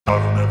I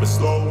don't ever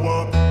slow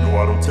up,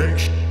 no I don't take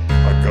shit.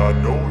 I got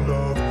no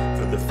love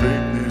for the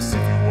fakeness.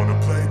 If you wanna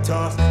play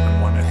tough and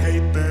wanna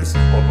hate this,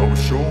 I'll always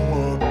show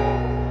up.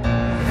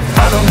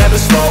 I don't ever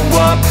slow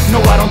up,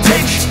 no I don't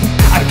take shit.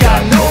 I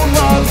got no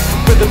love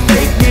for the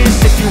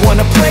fakeness. If you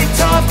wanna play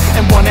tough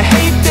and wanna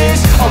hate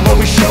this, I'll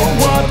always show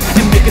up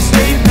and make a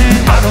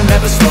statement. I don't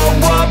ever slow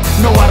up,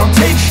 no I don't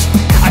take shit.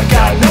 I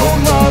got no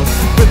love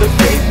for the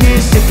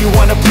fakeness. If you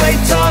wanna play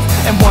tough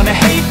and wanna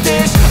hate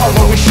this, I'll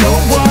always show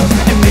up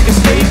and make a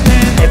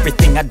statement.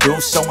 Everything I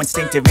do so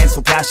instinctive and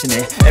so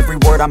passionate. Every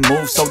word I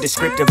move so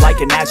descriptive like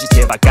an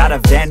adjective. I got a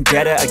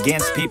vendetta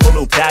against people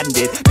who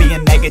patented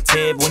being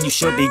negative when you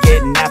should be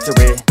getting after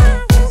it.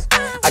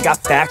 I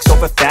got facts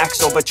over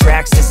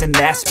tracks, this and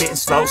that. Spitting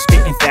slow,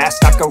 spitting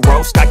fast, I could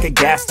roast, I could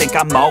gas. Think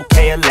I'm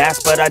okay at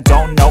last, but I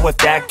don't know if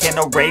that can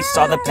erase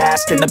all the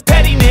past. And the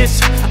pettiness,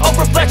 a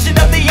reflection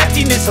of the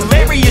emptiness.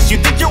 Hilarious, you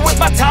think you're worth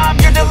my time,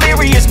 you're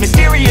delirious.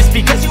 Mysterious,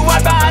 because you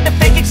hide behind a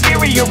fake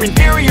exterior.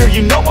 Inferior,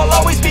 you know I'll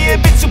always be a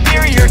bit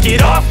superior.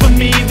 Get off of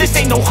me, this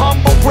ain't no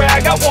humble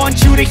brag. I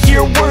want you to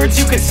hear words,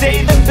 you can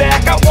say them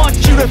back. I want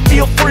you to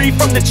feel free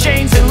from the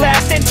chains that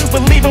last, and to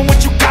believe in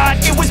what you got,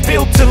 it was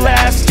built to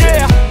last,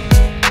 yeah.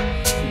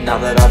 Now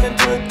that I've been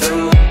put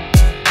through,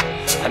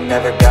 I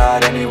never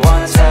got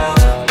anyone's help.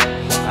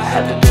 I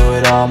had to do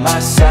it all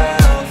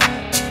myself.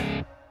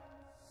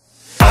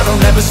 I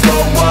don't ever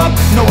slow up,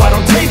 no I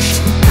don't take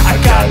shit. I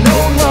got no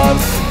love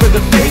for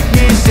the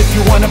fakeness. If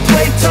you wanna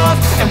play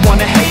tough and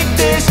wanna hate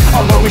this,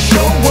 I'll always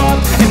show up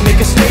and make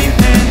a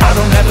statement. I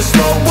don't ever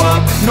slow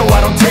up, no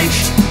I don't take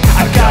shit.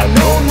 I got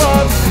no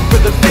love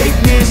for the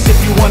fakeness. If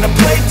you wanna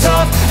play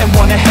tough and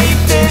wanna hate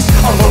this,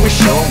 I'll always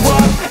show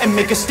up and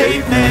make a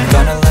statement.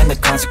 Gonna learn the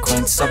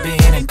consequence of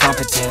being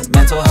incompetent.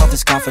 Mental health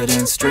is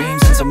confidence,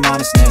 dreams and some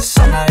honestness.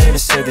 I'm not here to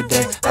save the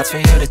day, that's for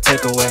you to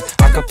take away.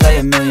 I could play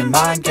a million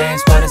mind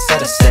games, but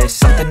instead I say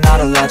something not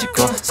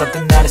illogical,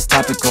 something that is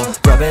topical.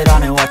 Rub it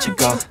on and watch it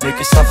go, make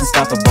yourself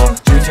unstoppable.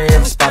 Dreams are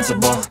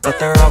irresponsible, but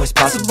they're always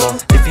possible.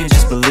 If you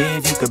just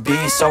believe, you could be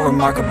so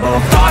remarkable.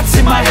 Thoughts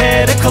in my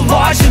head, a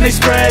collage and they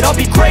spread. I'll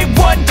be great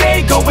one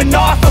day, going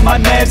off of my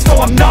meds. No,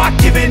 I'm not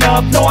giving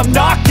up, no, I'm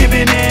not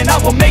giving in. I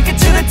will make it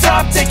to the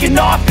top, taking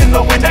off in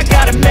the wind. I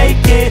gotta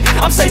make it,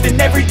 I'm saving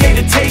every day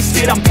to taste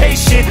it. I'm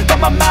patient, but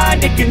my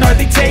mind, it can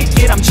hardly take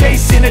it. I'm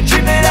chasing a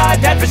dream that I've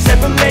had for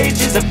several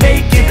ages. A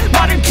vacant,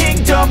 modern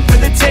kingdom for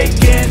the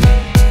taking.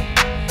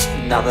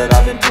 Now that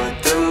I've been put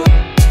through,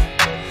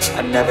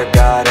 I never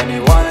got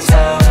anyone's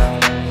help.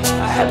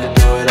 I had to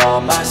do it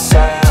all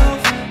myself.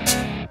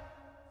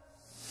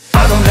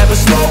 I don't ever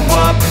slow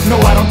up, no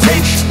I don't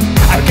take shit.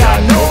 I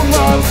got no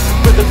love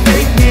for the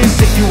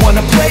fakeness. If you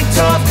wanna play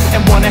tough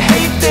and wanna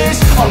hate this,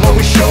 I'll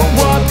always show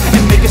up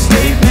and make a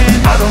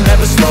statement. I don't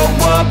ever slow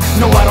up,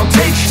 no I don't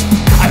take shit.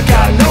 I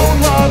got no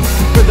love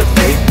for the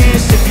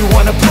fakeness. If you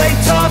wanna play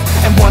tough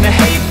and wanna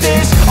hate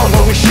this, I'll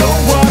always show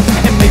up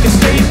and make a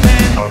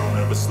statement. I don't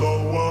ever slow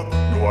up,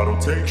 no I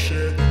don't take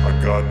shit. I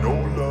got no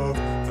love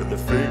for the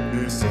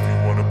fakeness. If you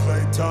wanna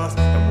play tough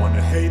and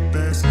wanna hate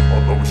this,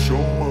 I'll always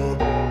show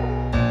up.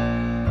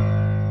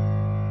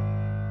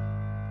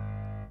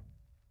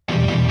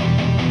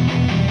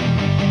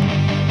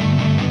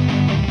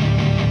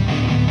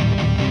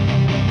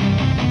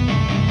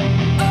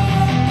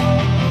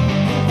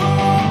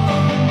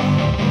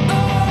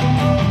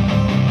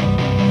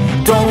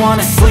 Don't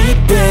wanna sleep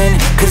in,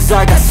 cause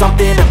I got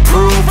something to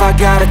prove. I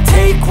gotta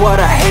take what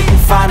I hate and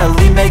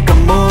finally make a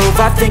move.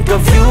 I think of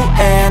you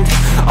and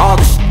all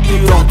the shit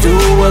you don't do.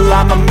 Well,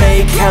 I'ma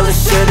make hella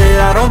sure that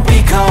I don't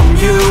become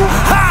you.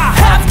 I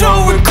have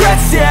no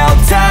regrets, yeah, I'll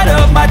tie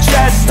up my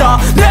chest.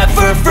 I'll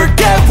never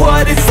forget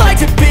what it's like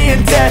to be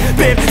in debt.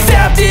 Been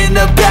stabbed in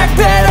the back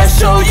bed, I'll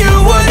show you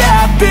what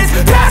happens.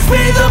 Pass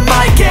me the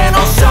mic and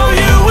I'll show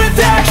you with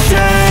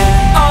action.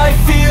 I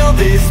feel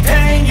this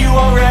pain, you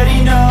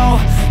already know.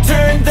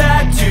 Turn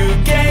that to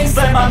gains,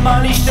 let my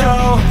money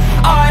show.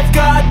 I've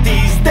got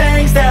these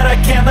things that I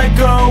can't let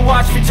go.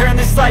 Watch me turn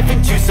this life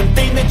into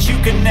something that you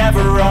can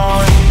never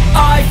own.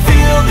 I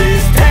feel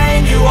this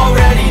pain, you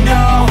already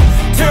know.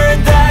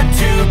 Turn that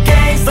to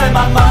gains, let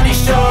my money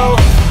show.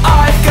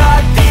 I've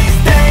got these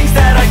things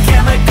that I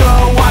can't let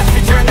go. Watch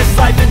me turn this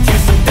life into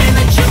something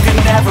that you can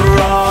never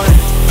own.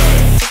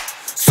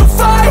 So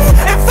fight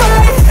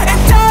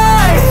and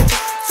die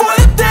for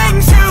the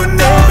things you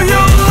know you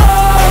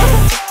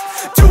love.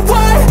 Do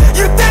what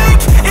you think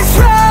is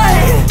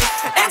right,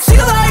 and see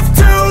life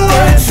do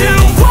what you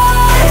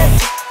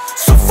want.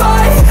 So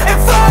fight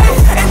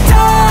and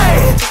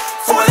die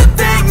for the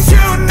things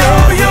you know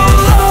you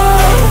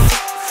love.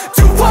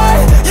 Do what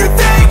you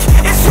think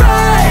is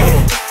right,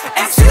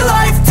 and see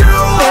life do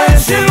what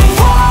you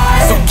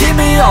want. So give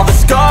me all the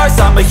scars,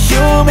 I'm a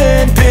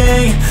human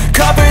being.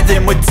 Cover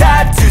them with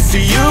tattoos so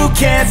you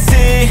can't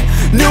see.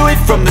 Knew it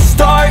from the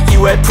start,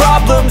 you had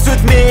problems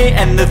with me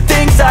and the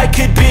things I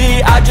could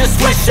be, I just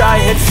wish I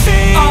had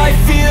seen. I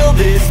feel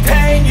this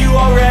pain, you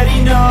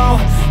already know.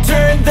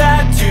 Turn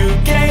that to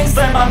gains,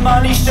 let my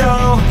money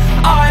show.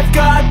 I've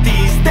got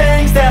these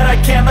things that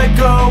I can't let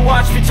go.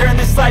 Watch me turn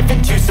this life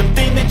into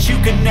something that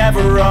you could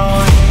never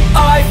run.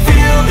 I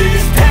feel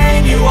this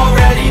pain, you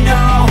already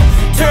know.